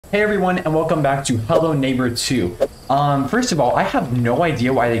Hey everyone, and welcome back to Hello Neighbor 2. First of all, I have no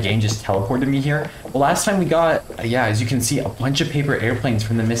idea why the game just teleported me here. The last time we got, as you can see, a bunch of paper airplanes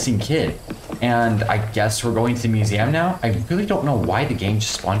from the missing kid. And I guess we're going to the museum now. I really don't know why the game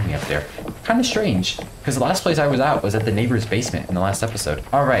just spawned me up there. Kind of strange, because the last place I was at was at the neighbor's basement in the last episode.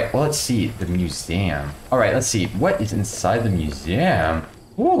 Alright, well let's see, the museum. Alright, let's see, what is inside the museum?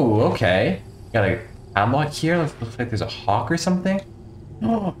 Ooh, okay. Got a padlock here, looks like there's a hawk or something.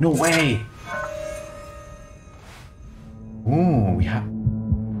 Oh, no way! Ooh, we have...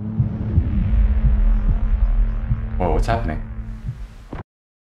 Whoa, what's happening?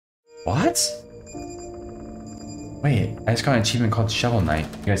 What? Wait, I just got an achievement called Shovel Knight.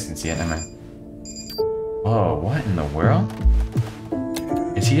 You guys can see it, never mind. Whoa, what in the world?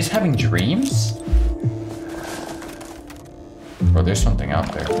 Is he just having dreams? Bro, there's something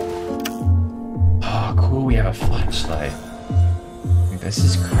out there. Oh, cool, we have a flashlight. This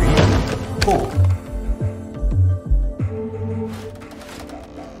is creepy. Oh!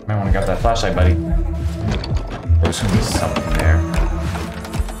 Might want to grab that flashlight, buddy. There's gonna be something there.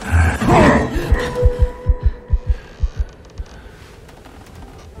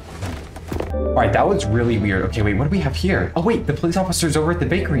 Alright, that was really weird. Okay, wait, what do we have here? Oh wait, the police officer's over at the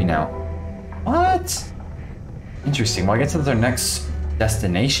bakery now. What? Interesting. Well, I guess that's our next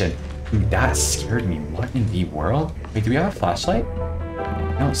destination. Dude, that scared me. What in the world? Wait, do we have a flashlight?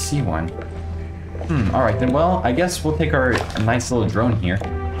 I don't see one. Alright then, well, I guess we'll take our nice little drone here,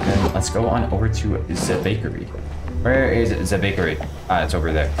 and let's go on over to the bakery. Where is the bakery? Ah, it's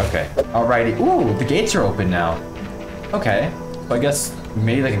over there. Okay. Alrighty. Ooh, the gates are open now. Okay. So I guess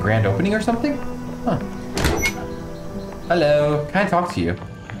maybe like a grand opening or something? Huh. Hello. Can I talk to you?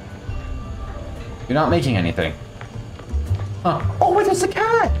 You're not making anything. Huh. Oh, wait, there's a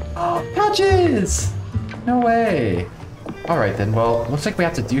cat! Oh, Patches! No way. Alright then, well, looks like we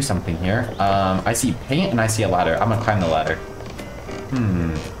have to do something here. I see paint and I see a ladder. I'm gonna climb the ladder.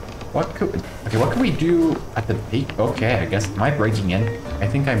 What could we do at the bake? Okay, I guess, am I breaking in? I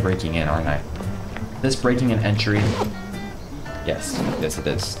think I'm breaking in, aren't I? This breaking in entry. Yes, it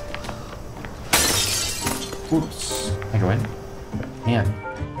is. Oops. Can I go in? Man.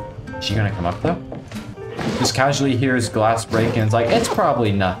 Is she gonna come up though? Just casually hears glass break and it's like, it's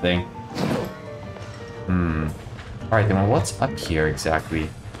probably nothing. Alright then, well, what's up here exactly?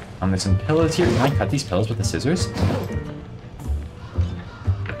 There's some pillows here. Can I cut these pillows with the scissors?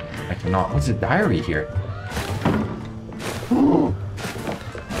 I cannot. What's a diary here?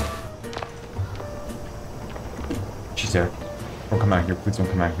 She's there. Don't come out here. Please don't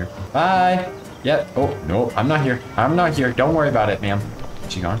come out here. Bye! Yep. Oh, no. I'm not here. I'm not here. Don't worry about it, ma'am.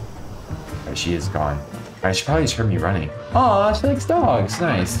 Is she gone? Oh, she is gone. Alright, she probably just heard me running. Aw, she likes dogs.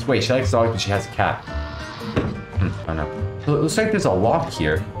 Nice. Wait, she likes dogs, but she has a cat. I don't know. So it looks like there's a lock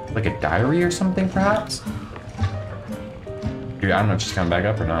here. Like a diary or something, perhaps? Dude, I don't know if she's coming back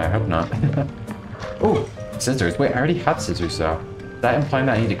up or not. I hope not. Oh, scissors. Wait, I already have scissors, though. Does that imply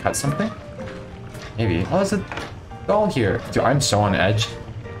that I need to cut something? Maybe. Oh, there's a doll here. Dude, I'm so on edge.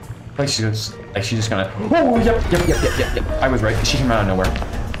 Like she's just gonna... Oh, yep. I was right. She came out of nowhere.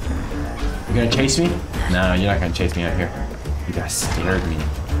 You gonna chase me? No, you're not gonna chase me out here. You guys scared me.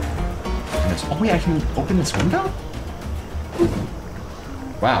 Oh wait, I can open this window?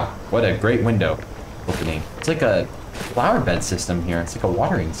 Wow, what a great window opening. It's like a flower bed system here. It's like a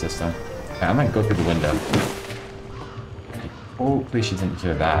watering system. Okay, I'm gonna go through the window. Oh, please she didn't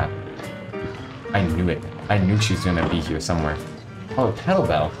hear that. I knew it. I knew she was gonna be here somewhere. Oh,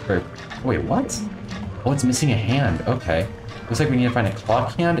 kettlebell. Or, wait, what? Oh, it's missing a hand. Okay. Looks like we need to find a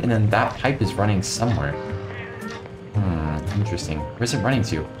clock hand, and then that pipe is running somewhere. Interesting. Where's it running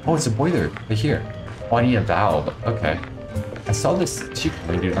to? Oh, it's a boiler right here. Oh, I need a valve. Okay. I saw this. Dude,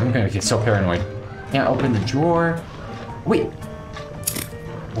 I'm gonna get so paranoid. Can't open the drawer. Wait.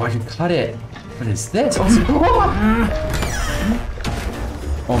 Oh, I can cut it. What is this?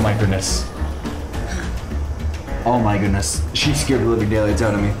 Oh my goodness. Oh my goodness. She scared the living daylights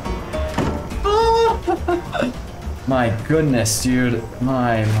out of me. My goodness, dude.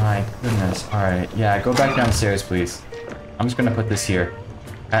 My goodness. All right. Yeah, go back downstairs, please. I'm just gonna put this here.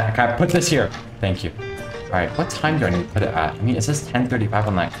 Can I put this here? Thank you. All right, what time do I need to put it at? I mean, it says 10:35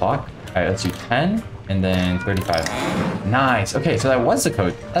 on that clock. All right, let's do 10 and then 35. Nice. Okay, so that was the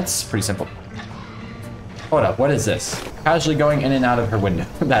code. That's pretty simple. Hold up, what is this? Casually going in and out of her window.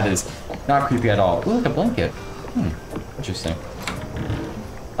 That is not creepy at all. Ooh, look, a blanket. Interesting.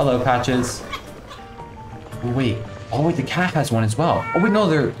 Hello, Patches. Oh, wait. Oh, wait, the cat has one as well. Oh, wait, no,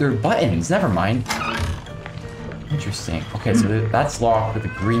 they're buttons. Never mind. Interesting. Okay, so that's locked with a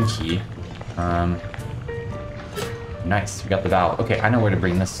green key. nice. We got the valve. Okay, I know where to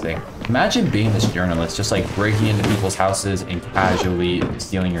bring this thing. Imagine being this journalist, just like breaking into people's houses and casually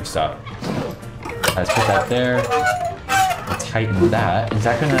stealing your stuff. Let's put that there. Let's tighten that. Is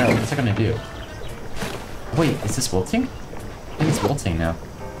that gonna, what's that gonna do? Wait, is this wilting? I think it's wilting now.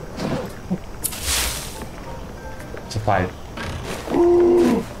 Supply.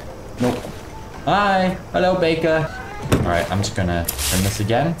 Nope. Hi. Hello, Baker. Alright, I'm just gonna trim this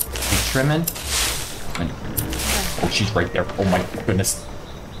again. Keep trimming. Oh, she's right there. Oh my goodness.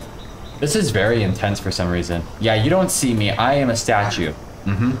 This is very intense for some reason. Yeah, you don't see me. I am a statue.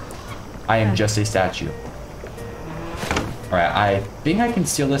 I am just a statue. Alright, I think I can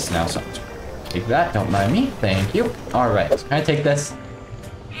steal this now, so take that. Don't mind me. Thank you. Alright, can I take this?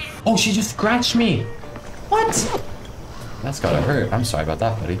 Oh, she just scratched me. What? That's gotta hurt. I'm sorry about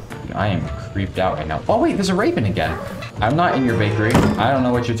that, buddy. I am creeped out right now. Oh, wait, there's a raven again. I'm not in your bakery. I don't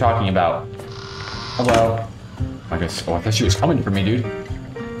know what you're talking about. Hello. I guess, oh, I thought she was coming for me, dude.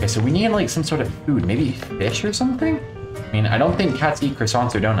 Okay, so we need like some sort of food. Maybe fish or something? I mean, I don't think cats eat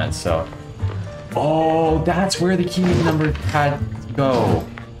croissants or donuts, so. Oh, that's where the key number had to go.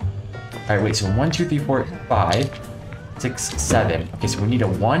 All right, wait, so 1, 2, 3, 4, 5, 6, 7. Okay, so we need a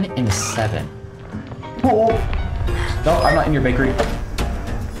 1 and a 7. Oh! No, I'm not in your bakery.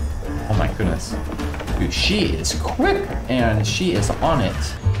 Oh my goodness. Dude, she is quick and she is on it.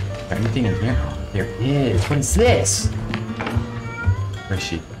 Is there anything in here? Oh, there is. What is this? Where is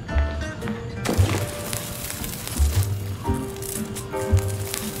she?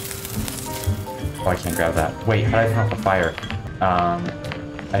 Oh, I can't grab that. Wait, how do I turn off the fire?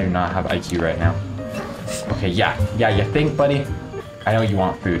 I do not have IQ right now. Okay, yeah, you think, buddy? I know you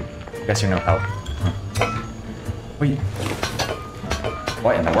want food. Guess you're no help. Wait.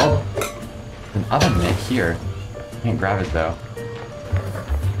 What in the world? There's an oven mitt here. I can't grab it though.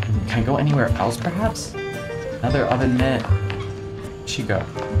 Can I go anywhere else perhaps? Another oven mitt. Where'd she go?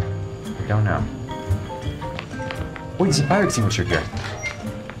 I don't know. Wait, there's a fire extinguisher here.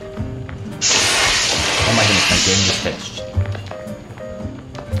 Oh my goodness, my game just pitched.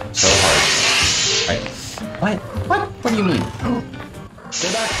 So hard. Alright. What? What do you mean?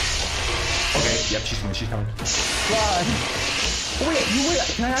 Stay back! Okay, yep, she's coming. Fly! Oh, wait,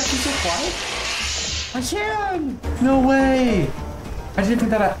 can I actually still fly? I can! No way! I didn't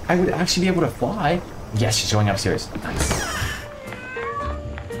think that I would actually be able to fly. Yes, she's going upstairs. Nice.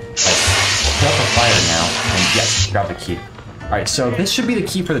 Put up a fire now, and yes, grab the key. Alright, so this should be the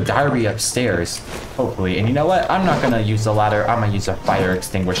key for the diary upstairs, hopefully. And you know what? I'm not gonna use the ladder, I'm gonna use a fire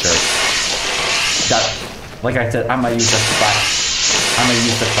extinguisher. Like I said, I'm gonna use the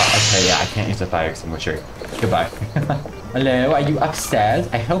okay, yeah, I can't use the fire extinguisher. Goodbye. Hello, are you upstairs?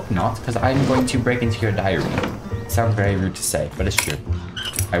 I hope not, because I'm going to break into your diary. It sounds very rude to say, but it's true.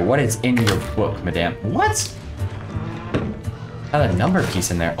 Alright, what is in your book, madame? What? Got a number piece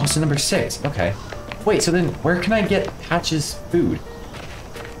in there. Oh, so number 6. Okay. Wait, so then where can I get Patch's food?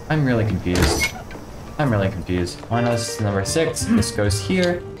 I'm really confused. One is number 6. This goes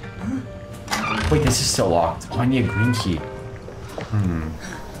here. Wait, this is still locked. Oh, I need a green key.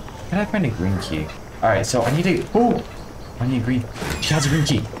 Can I find a green key? Alright, so I need a... Oh! I need a green... She has a green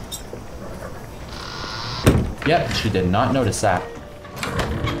key. Yep, she did not notice that.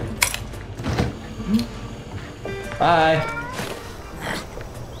 Bye!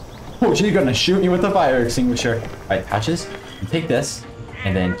 Oh, she's gonna shoot me with a fire extinguisher. Alright, Patches, you take this,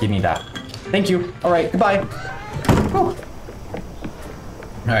 and then give me that. Thank you. Alright, goodbye. Oh.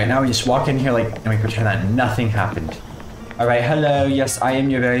 Alright, now we just walk in here like, and we pretend that nothing happened. Alright, hello, yes, I am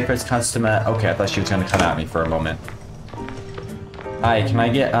your very first customer. Okay, I thought she was gonna come at me for a moment. Hi, can I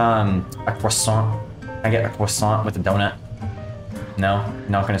get, a croissant? Can I get a croissant with a donut? No?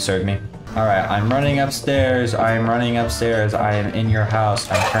 Not gonna serve me? Alright, I'm running upstairs. I am in your house.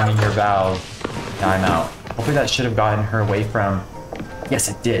 I'm turning your valve. Now I'm out. Hopefully that should have gotten her away from... Yes,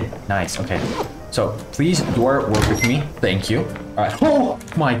 it did. Nice, okay. So, please, door, work with me. Thank you. Alright. Oh,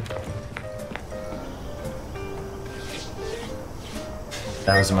 my...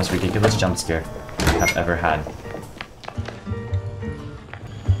 That was the most ridiculous jump scare I have ever had.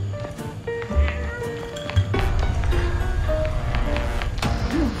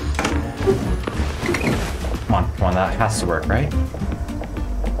 Come on, that has to work, right?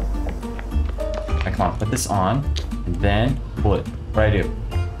 Alright, come on, put this on, and then pull it. What do I do?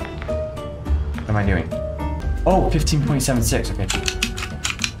 What am I doing? Oh, 15.76, okay.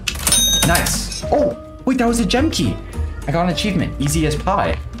 Nice! Oh, wait, that was a gem key! I got an achievement, easy as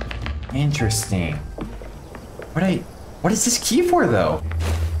pie. Interesting. What is this key for, though?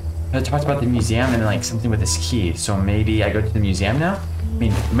 I talked about the museum and like something with this key, so maybe I go to the museum now?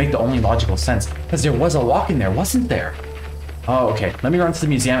 mean, make the only logical sense. Because there was a lock in there, wasn't there? Oh, okay. Let me run to the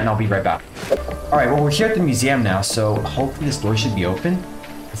museum and I'll be right back. Alright, well, we're here at the museum now, so hopefully this door should be open.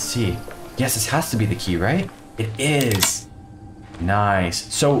 Let's see. Yes, this has to be the key, right? It is.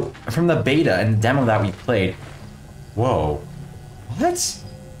 Nice. So, from the beta and the demo that we played... Whoa. What?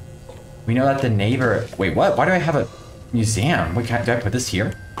 We know that the neighbor... Wait, what? Why do I have a museum? Wait, do I put this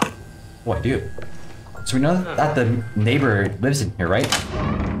here? Oh, I do. So we know that the neighbor lives in here, right?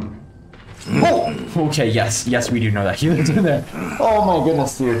 Oh! Okay, yes. Yes, we do know that he lives in there. Oh my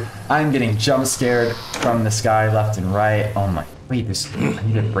goodness, dude. I'm getting jump scared from the sky left and right. Oh my... Wait, this... I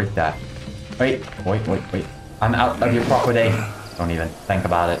need to break that. Wait. I'm out of your property. Don't even think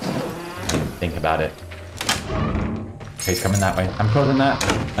about it. Think about it. Okay, he's coming that way. I'm closing that,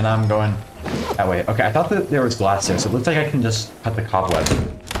 and I'm going that way. Okay, I thought that there was glass there, so it looks like I can just cut the cobweb.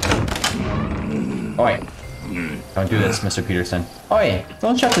 Oi. Don't do this, Mr. Peterson. Oi,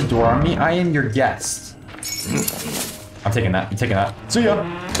 don't shut the door on me. I am your guest. I'm taking that. I'm taking that. See ya.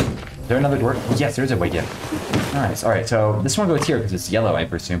 Is there another door? Oh, yes, there's a way in. Nice. All right, so this one goes here because it's yellow, I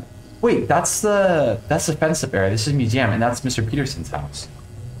presume. Wait, that's the fence up area. This is a museum, and that's Mr. Peterson's house.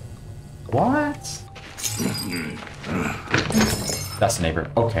 What? That's the neighbor.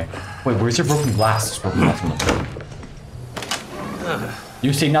 Okay. Wait, where's your broken glass? There's broken glass on the floor.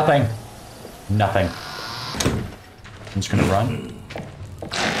 You see nothing. Nothing. I'm just gonna run.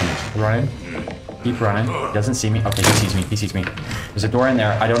 Running. Keep running. He doesn't see me. Okay, he sees me. He sees me. There's a door in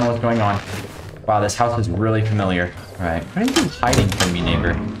there. I don't know what's going on. Wow, this house is really familiar. All right. What are you hiding from me,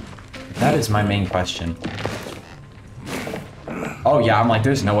 neighbor? That is my main question. Oh yeah, I'm like,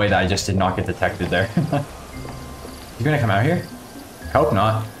 there's no way that I just did not get detected there. You gonna come out here? I hope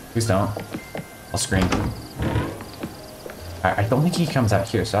not. Please don't. I'll scream. I don't think he comes out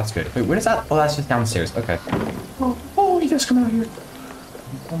here, so that's good. Wait, where is that? Oh, that's just downstairs. Okay. Oh, he does come out here.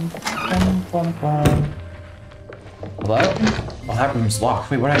 Hello? Oh, that room's locked.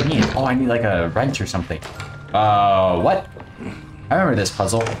 Wait, what do I need? Oh, I need like a wrench or something. What? I remember this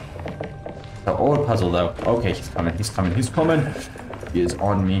puzzle. The old puzzle, though. Okay, he's coming. He's coming. He's coming. He is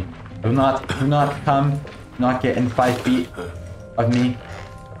on me. Do not come. Do not get in 5 feet of me.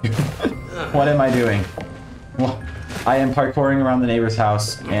 What am I doing? Well, I am parkouring around the neighbor's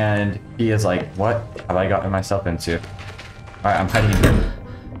house, and he is like, what have I gotten myself into? Alright, I'm hiding in here.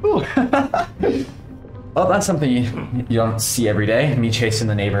 Well, that's something you don't see every day. Me chasing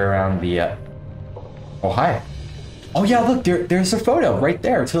the neighbor around the... Oh, hi. Oh, yeah, look, there's a photo right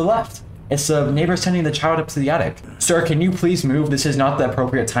there to the left. It's the neighbor sending the child up to the attic. Sir, can you please move? This is not the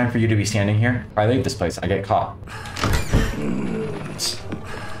appropriate time for you to be standing here. If I leave this place, I get caught.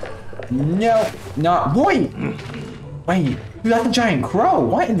 No, not... Wait! Wait, that's a giant crow.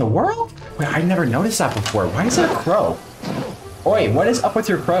 What in the world? Wait, I never noticed that before. Why is that a crow? Oi, what is up with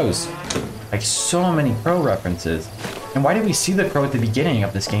your crows? Like, so many crow references. And why did we see the crow at the beginning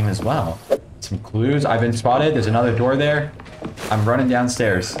of this game as well? Some clues. I've been spotted. There's another door there. I'm running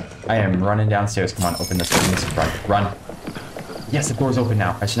downstairs. I am running downstairs. Come on, open this. Open this. Run. Yes, the door's open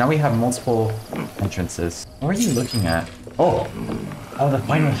now. So now we have multiple entrances. What are you looking at? Oh, the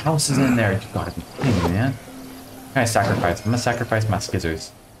final house is in there. You gotta be kidding me, man. Can I sacrifice? I'm gonna sacrifice my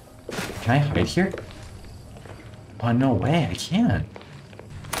skizzers. Can I hide here? Oh, no way. I can't.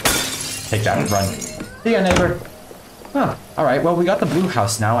 Take that. Run. See ya, neighbor. Huh. Alright, well, we got the blue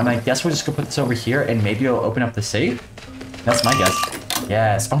house now, and I guess we're just gonna put this over here, and maybe it'll open up the safe? That's my guess.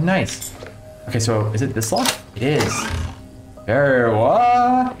 Yes. Oh, nice. Okay, so is it this lock? It is. There,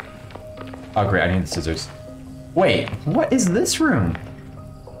 what? Oh, great. I need the scissors. Wait, what is this room?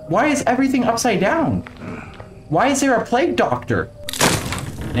 Why is everything upside down? Why is there a plague doctor?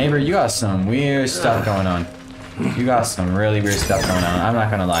 Neighbor, you got some weird stuff going on. You got some really weird stuff going on. I'm not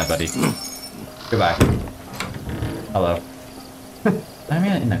gonna lie, buddy. Goodbye. Hello. I'm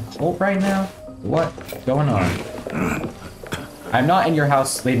in a cult right now? What's going on? I'm not in your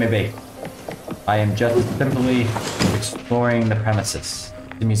house, leave me be. I am just simply exploring the premises.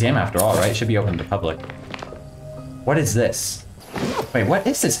 The museum, after all, right? Should be open to the public. What is this? Wait, what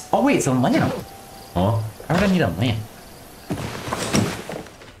is this? Oh, wait, it's a lamp. Oh, why would I need a lamp?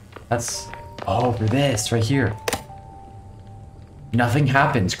 That's... Oh, for this, right here. Nothing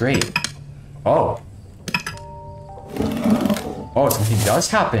happens, great. Oh. Oh, something does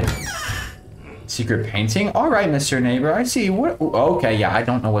happen. Secret painting? Alright, Mr. Neighbor, I see. What? Okay, yeah, I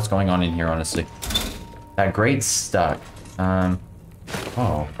don't know what's going on in here, honestly. That grate's stuck.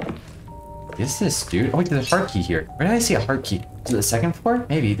 Oh. What is this, dude? Oh, wait, there's a heart key here. Where did I see a heart key? Is it the second floor?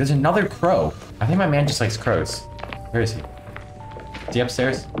 Maybe. There's another crow. I think my man just likes crows. Where is he? Is he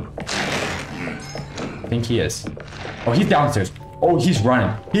upstairs? I think he is. Oh, he's downstairs. Oh, he's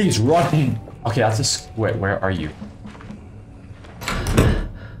running. He's running. Okay, that's a squid. Where are you?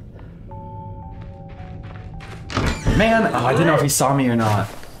 Man, oh, I didn't know if he saw me or not.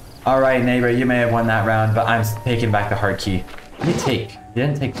 All right, neighbor, you may have won that round, but I'm taking back the heart key. What did he take? He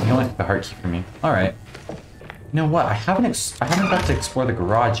didn't take. He only took the heart key from me. All right. You know what? I haven't got to explore the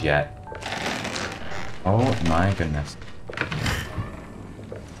garage yet. Oh my goodness.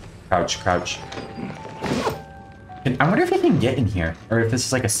 Crouch, crouch. I wonder if he can get in here, or if this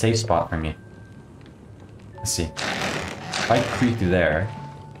is like a safe spot for me. Let's see. If I creep through there.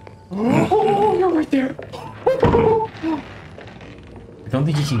 Oh, you're right there. I don't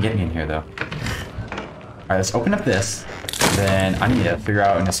think he can get me in here though. All right, let's open up this. Then I need to figure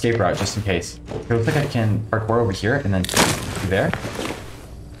out an escape route just in case. It looks like I can parkour over here and then through there.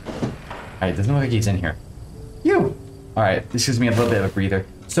 All right, doesn't look like he's in here. You. All right, this gives me a little bit of a breather.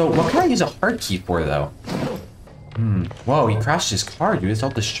 So what can I use a heart key for though? Whoa, he crashed his car, dude. It's all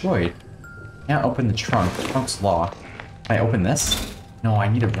destroyed. Can't open the trunk. The trunk's locked. Can I open this? No, I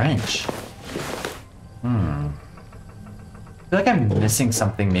need a wrench. I feel like I'm missing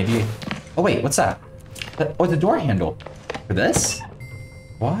something. Maybe. Oh wait, what's that? Oh, the door handle. For this?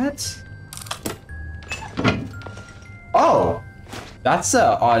 What? Oh, that's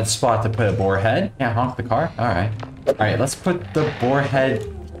an odd spot to put a boar head. Can't honk the car. All right. All right, let's put the boar head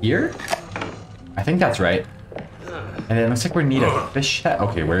here. I think that's right. And then it looks like we need a fish head.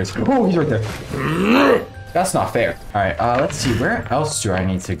 Okay, where is he? Oh, he's right there. That's not fair. All right, let's see. Where else do I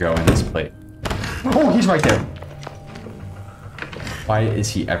need to go in this plate? Oh, he's right there. Why is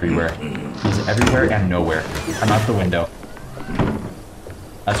he everywhere? He's everywhere and nowhere. I'm out the window.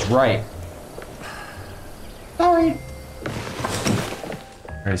 That's right. Sorry.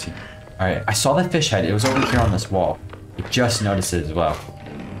 Where is he? All right, I saw the fish head. It was over here on this wall. I just noticed it as well.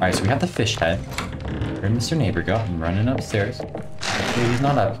 All right, so we have the fish head. Where'd Mr. Neighbor go? I'm running upstairs. Okay, he's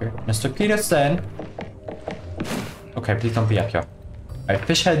not up here. Mr. Peterson. Okay, please don't be up here. All right,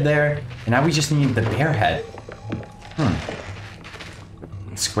 fish head there. And now we just need the bear head.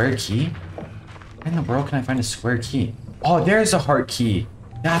 Square key? Where in the world can I find a square key? Oh, there's a heart key.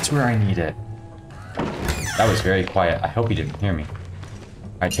 That's where I need it. That was very quiet. I hope he didn't hear me.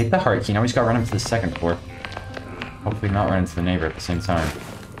 All right, take the heart key. Now we just gotta run up to the second floor. Hopefully not run into the neighbor at the same time.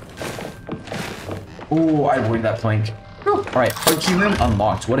 Ooh, I avoided that plank. All right, heart key room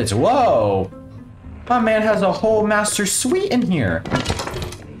unlocked. What is? Whoa! My man has a whole master suite in here.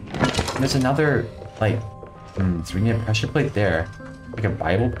 There's another, like, so we need a pressure plate there. Like a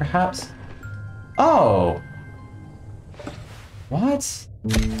Bible, perhaps? Oh! What?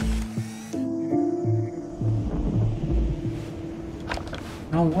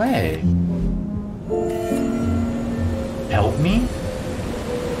 No way. Help me?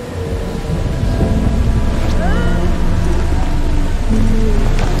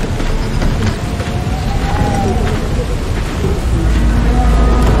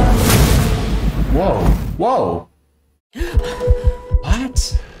 Whoa. Whoa.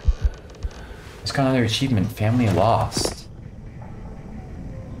 What? Just got another achievement. Family lost.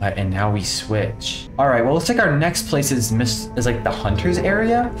 And now we switch. All right, well, looks like our next place is like the hunter's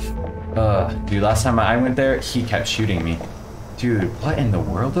area. Dude, last time I went there, he kept shooting me. Dude, what in the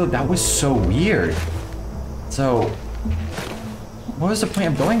world though? That was so weird. So, what was the point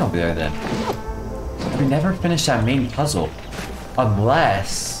of going over there then? We never finished that main puzzle.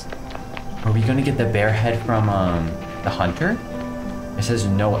 Unless, are we gonna get the bear head from the hunter? It says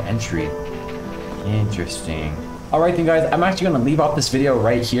no entry. Interesting. Alright then guys, I'm actually gonna leave off this video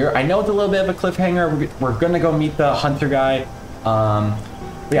right here. I know it's a little bit of a cliffhanger. We're gonna go meet the hunter guy.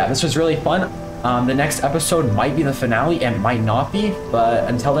 But yeah, this was really fun. The next episode might be the finale and might not be, but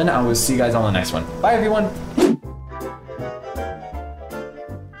until then, I will see you guys on the next one. Bye everyone!